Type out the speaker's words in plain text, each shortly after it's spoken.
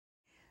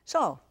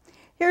So,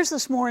 here's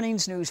this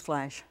morning's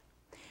newsflash.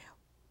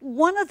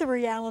 One of the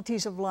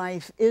realities of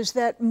life is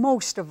that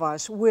most of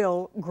us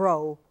will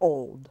grow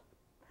old.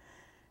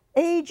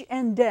 Age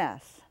and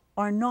death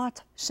are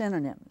not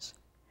synonyms.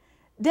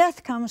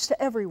 Death comes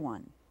to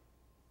everyone,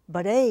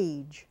 but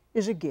age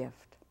is a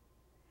gift.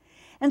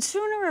 And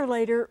sooner or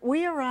later,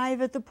 we arrive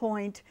at the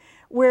point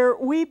where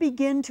we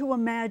begin to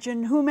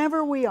imagine,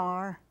 whomever we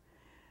are,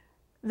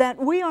 that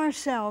we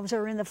ourselves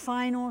are in the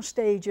final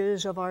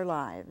stages of our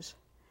lives.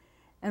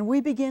 And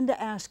we begin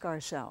to ask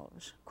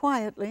ourselves,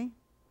 quietly,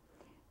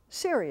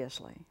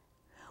 seriously,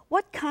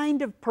 what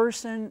kind of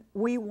person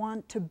we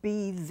want to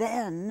be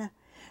then,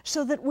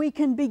 so that we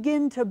can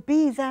begin to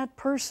be that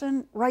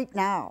person right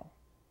now.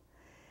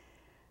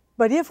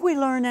 But if we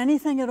learn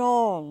anything at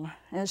all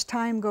as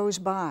time goes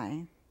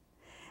by,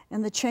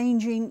 and the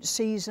changing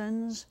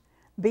seasons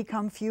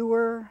become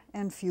fewer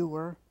and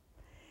fewer,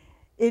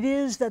 it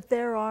is that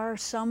there are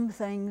some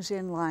things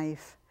in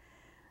life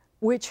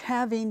which,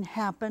 having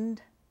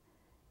happened,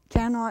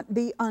 cannot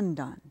be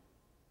undone,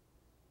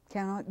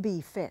 cannot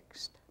be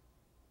fixed.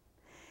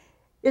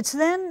 It's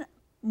then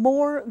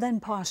more than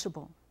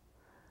possible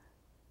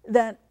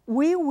that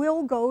we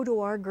will go to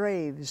our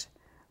graves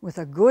with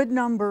a good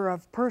number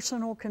of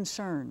personal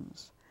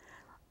concerns,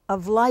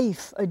 of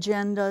life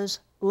agendas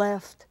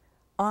left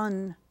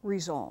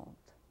unresolved.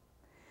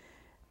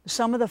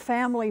 Some of the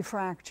family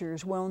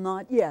fractures will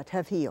not yet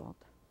have healed.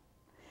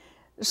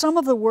 Some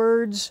of the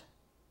words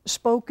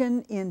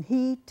spoken in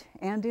heat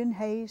and in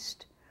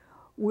haste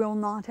will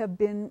not have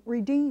been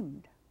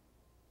redeemed.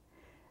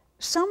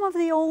 Some of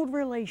the old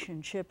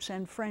relationships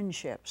and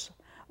friendships,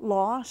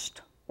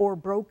 lost or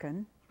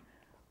broken,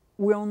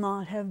 will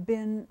not have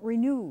been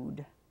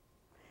renewed.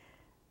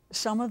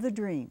 Some of the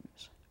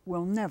dreams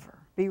will never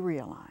be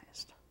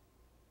realized.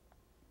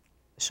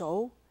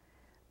 So,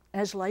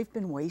 has life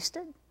been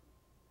wasted?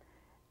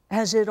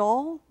 Has it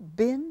all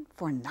been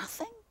for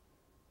nothing?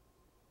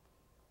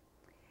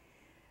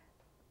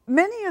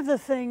 Many of the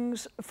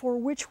things for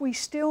which we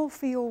still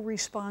feel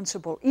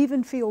responsible,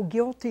 even feel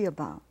guilty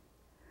about,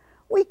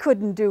 we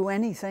couldn't do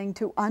anything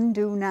to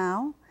undo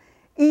now,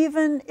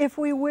 even if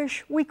we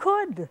wish we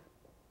could.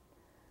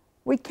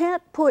 We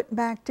can't put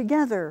back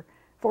together,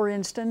 for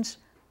instance,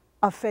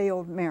 a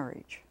failed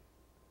marriage.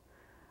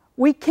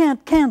 We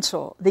can't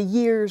cancel the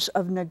years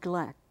of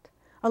neglect,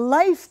 a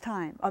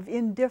lifetime of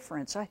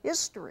indifference, a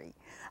history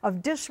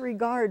of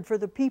disregard for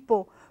the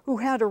people who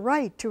had a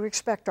right to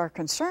expect our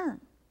concern.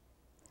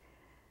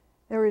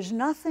 There is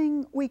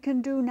nothing we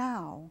can do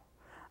now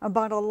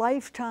about a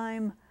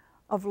lifetime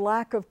of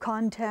lack of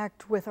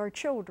contact with our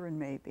children,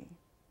 maybe,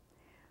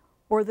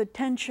 or the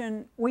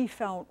tension we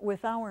felt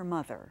with our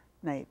mother,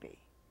 maybe,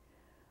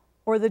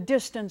 or the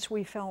distance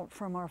we felt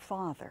from our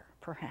father,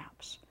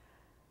 perhaps,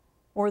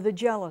 or the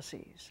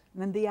jealousies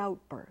and the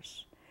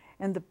outbursts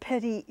and the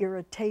petty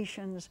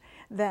irritations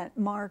that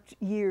marked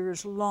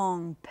years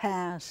long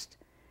past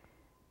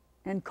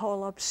and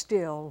call up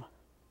still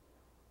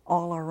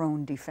all our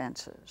own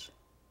defenses.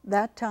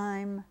 That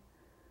time,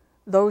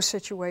 those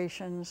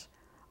situations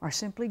are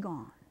simply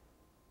gone.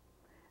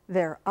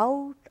 They're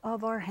out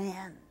of our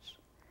hands.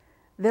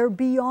 They're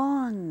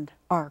beyond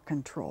our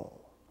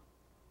control.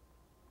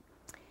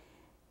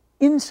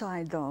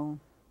 Inside, though,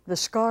 the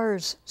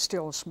scars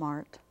still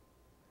smart.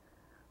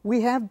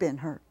 We have been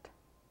hurt.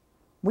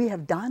 We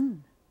have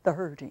done the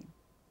hurting.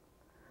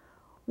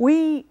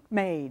 We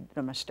made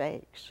the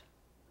mistakes.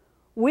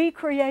 We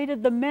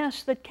created the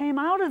mess that came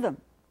out of them.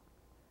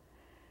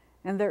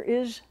 And there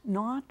is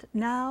not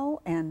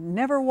now and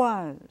never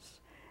was,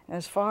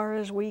 as far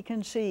as we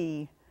can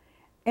see,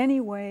 any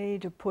way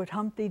to put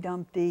Humpty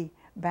Dumpty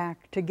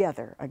back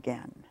together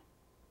again.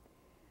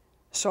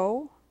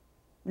 So,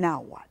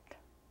 now what?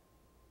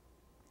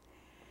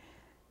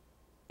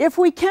 If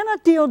we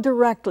cannot deal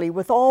directly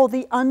with all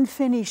the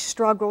unfinished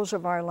struggles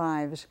of our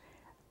lives,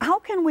 how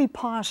can we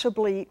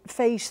possibly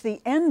face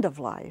the end of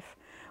life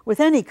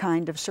with any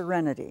kind of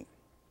serenity?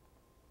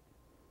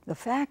 The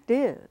fact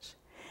is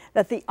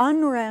that the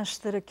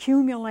unrest that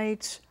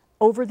accumulates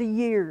over the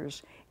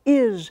years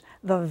is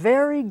the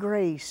very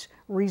grace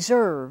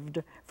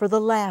reserved for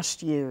the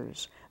last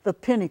years, the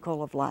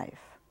pinnacle of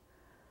life.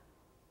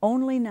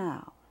 Only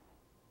now,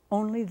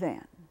 only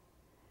then,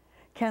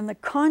 can the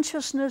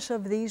consciousness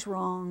of these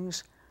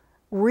wrongs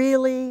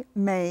really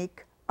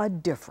make a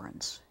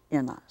difference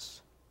in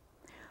us.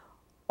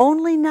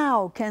 Only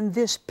now can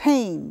this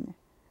pain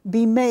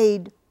be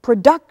made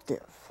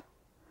productive.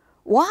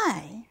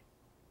 Why?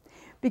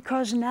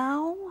 Because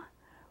now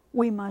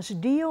we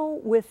must deal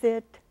with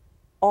it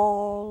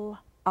all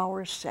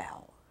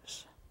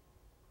ourselves.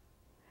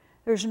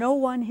 There's no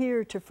one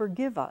here to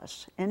forgive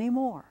us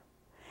anymore.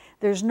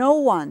 There's no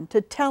one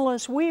to tell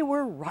us we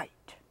were right.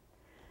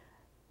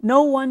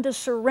 No one to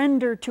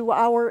surrender to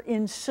our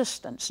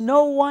insistence.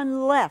 No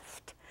one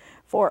left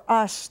for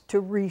us to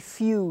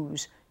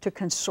refuse to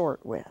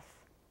consort with.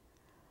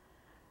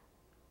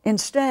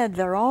 Instead,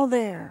 they're all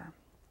there,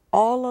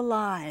 all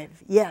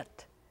alive,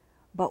 yet,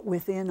 but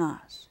within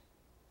us.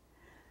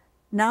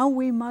 Now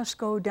we must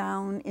go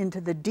down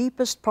into the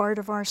deepest part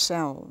of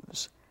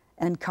ourselves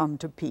and come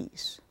to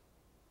peace.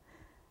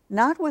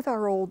 Not with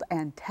our old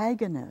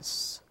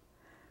antagonists,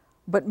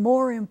 but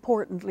more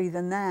importantly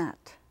than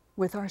that,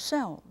 with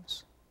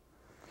ourselves,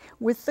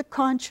 with the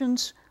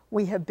conscience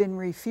we have been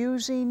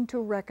refusing to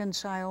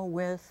reconcile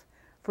with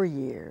for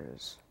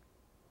years.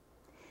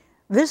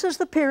 This is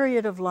the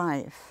period of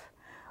life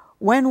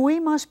when we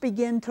must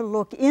begin to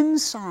look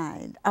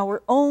inside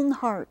our own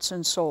hearts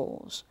and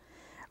souls,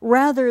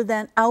 rather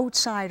than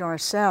outside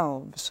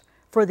ourselves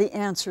for the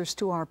answers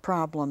to our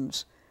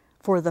problems,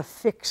 for the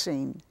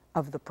fixing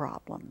of the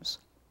problems.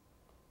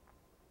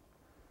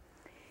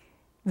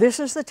 This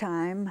is the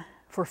time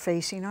for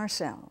facing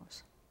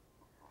ourselves,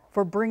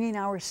 for bringing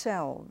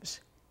ourselves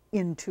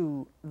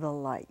into the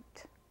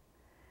light.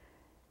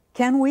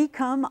 Can we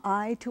come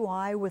eye to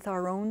eye with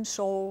our own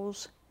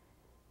souls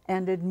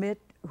and admit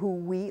who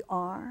we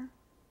are?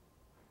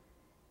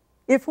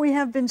 If we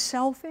have been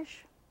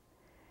selfish,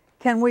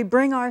 can we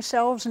bring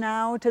ourselves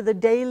now to the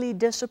daily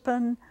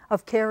discipline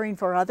of caring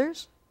for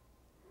others?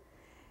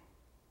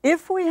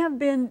 If we have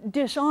been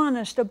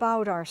dishonest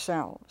about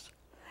ourselves,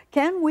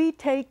 can we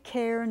take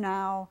care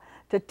now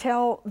to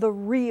tell the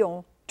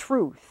real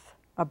truth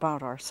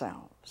about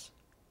ourselves?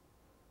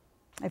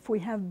 If we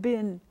have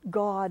been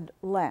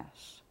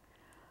godless,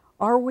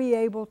 are we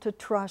able to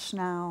trust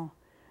now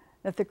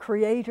that the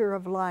Creator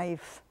of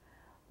life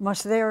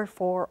must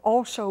therefore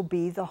also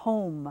be the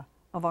home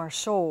of our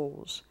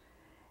souls?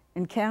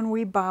 And can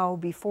we bow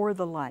before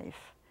the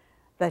life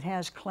that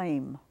has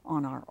claim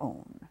on our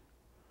own?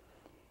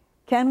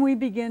 Can we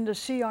begin to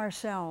see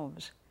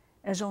ourselves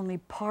as only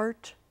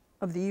part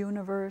of the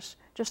universe,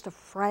 just a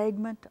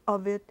fragment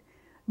of it,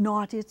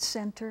 not its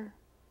center?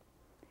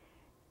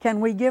 Can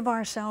we give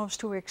ourselves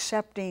to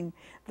accepting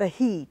the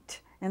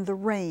heat and the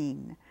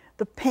rain,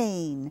 the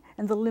pain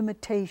and the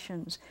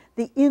limitations,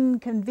 the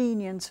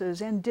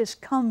inconveniences and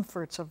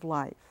discomforts of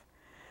life,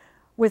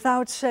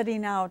 without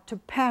setting out to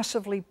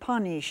passively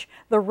punish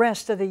the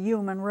rest of the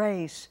human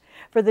race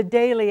for the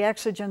daily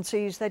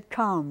exigencies that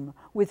come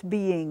with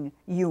being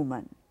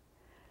human?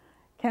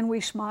 Can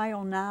we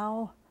smile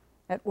now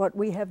at what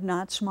we have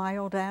not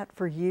smiled at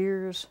for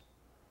years?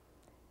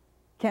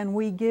 Can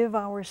we give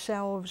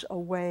ourselves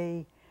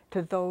away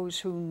to those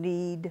who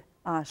need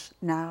us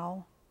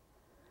now?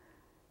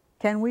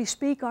 Can we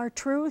speak our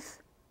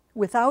truth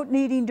without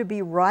needing to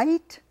be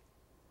right?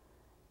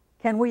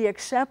 Can we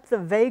accept the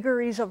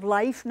vagaries of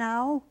life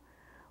now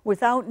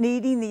without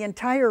needing the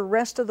entire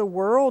rest of the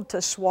world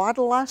to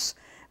swaddle us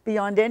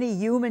beyond any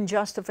human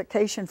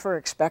justification for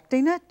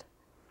expecting it?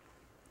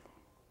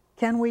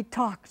 Can we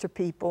talk to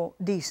people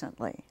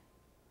decently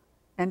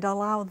and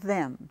allow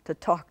them to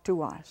talk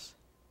to us?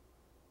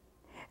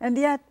 And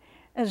yet,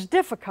 as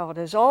difficult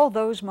as all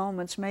those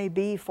moments may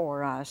be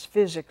for us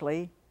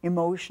physically,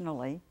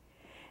 emotionally,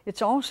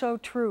 it's also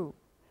true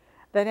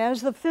that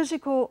as the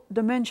physical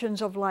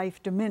dimensions of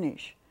life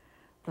diminish,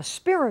 the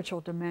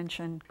spiritual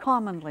dimension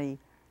commonly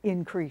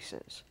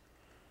increases.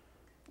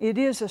 It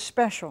is a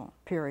special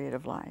period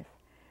of life,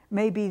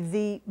 maybe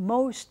the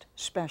most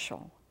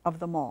special of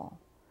them all.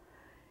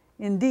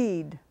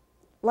 Indeed,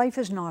 life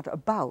is not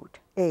about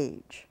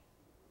age.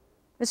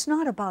 It's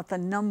not about the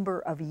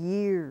number of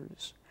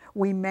years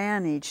we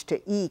manage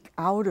to eke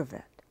out of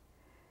it.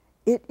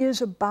 It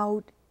is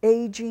about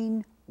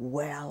aging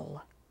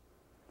well.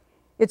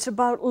 It's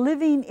about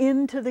living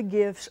into the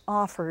gifts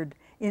offered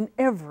in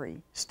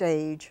every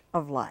stage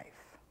of life.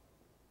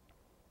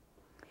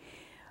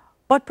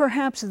 But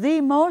perhaps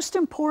the most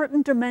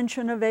important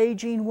dimension of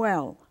aging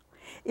well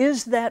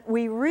is that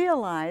we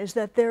realize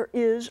that there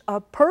is a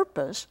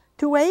purpose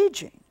to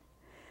aging.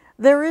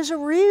 There is a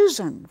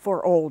reason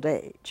for old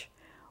age,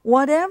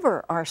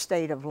 whatever our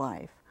state of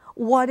life,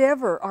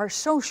 whatever our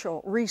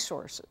social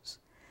resources.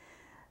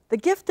 The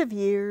gift of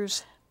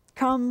years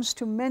comes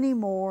to many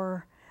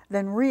more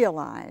than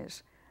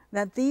realize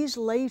that these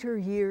later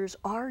years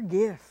are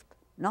gift,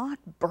 not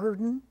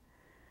burden.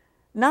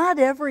 Not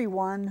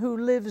everyone who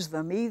lives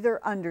them either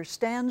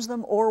understands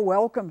them or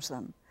welcomes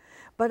them.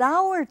 But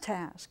our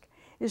task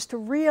is to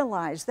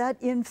realize that,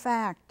 in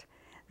fact,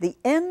 the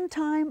end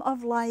time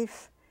of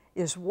life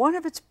is one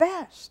of its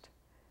best,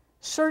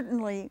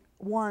 certainly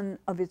one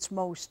of its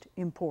most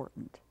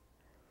important.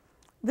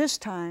 This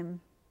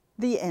time,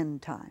 the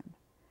end time,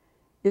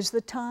 is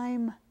the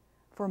time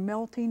for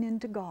melting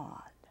into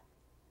God,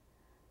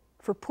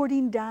 for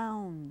putting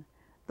down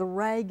the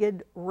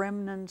ragged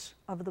remnants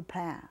of the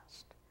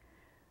past,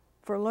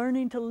 for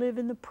learning to live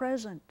in the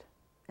present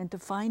and to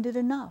find it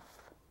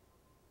enough,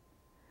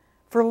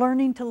 for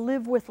learning to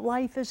live with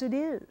life as it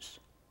is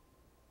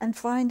and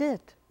find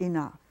it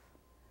enough,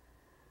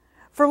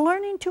 for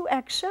learning to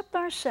accept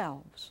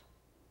ourselves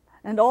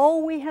and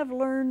all we have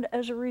learned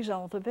as a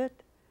result of it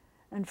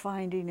and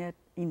finding it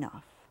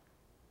enough.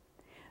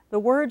 The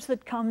words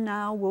that come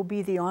now will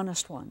be the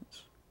honest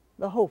ones,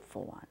 the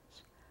hopeful ones,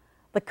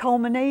 the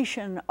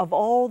culmination of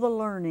all the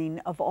learning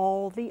of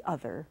all the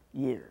other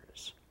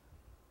years.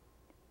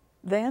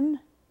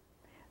 Then,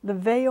 the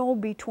veil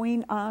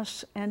between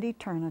us and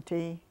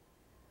eternity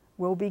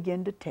will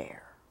begin to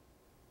tear,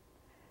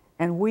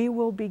 and we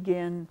will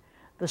begin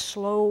the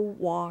slow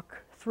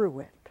walk through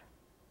it,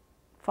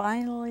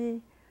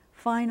 finally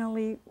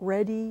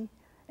ready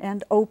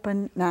and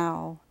open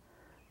now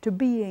to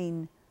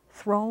being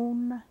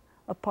thrown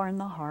upon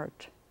the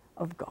heart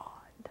of God.